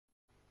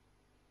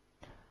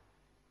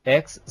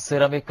X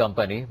ceramic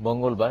company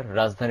মঙ্গলবার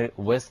রাজধানীর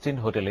ওয়েস্টিন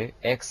হোটেলে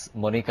এক্স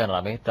মনিকা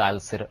নামে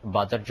টাইলসের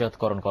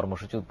বাজারজাতকরণ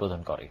কর্মসূচি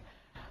উদ্বোধন করে।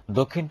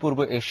 দক্ষিণ পূর্ব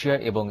এশিয়া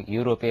এবং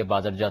ইউরোপে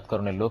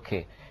বাজারজাতকরণের লক্ষ্যে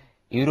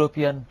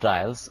ইউরোপিয়ান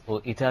টাইলস ও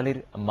ইতালির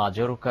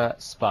মাজোরকা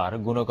স্পার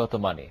গুণগত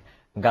মানে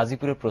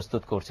গাজীপুরে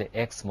প্রস্তুত করছে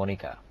এক্স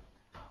মনিকা।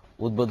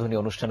 উদ্বোধনী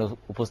অনুষ্ঠানে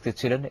উপস্থিত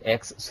ছিলেন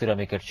x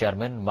সিরামিকের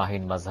chairman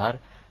Mahin Mazhar,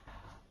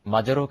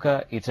 মাজোরকা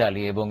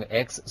Italy এবং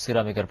এক্স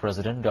সিরামিকের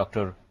প্রেসিডেন্ট ড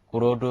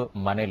কুরোডো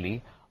মানেলি,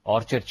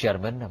 অর্চের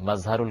চেয়ারম্যান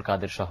মাজহারুল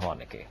কাদের সহ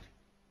অনেকে।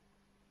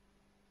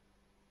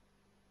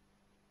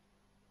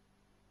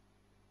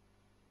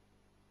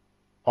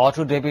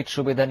 অটো ডেবিট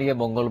সুবিধা নিয়ে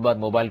মঙ্গলবার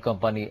মোবাইল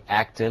কোম্পানি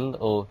অ্যাক্টেল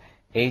ও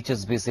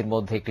এইচএসবিসির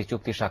মধ্যে একটি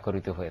চুক্তি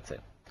স্বাক্ষরিত হয়েছে।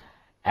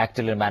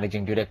 অ্যাক্টেলের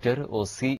ম্যানেজিং ডিরেক্টর ও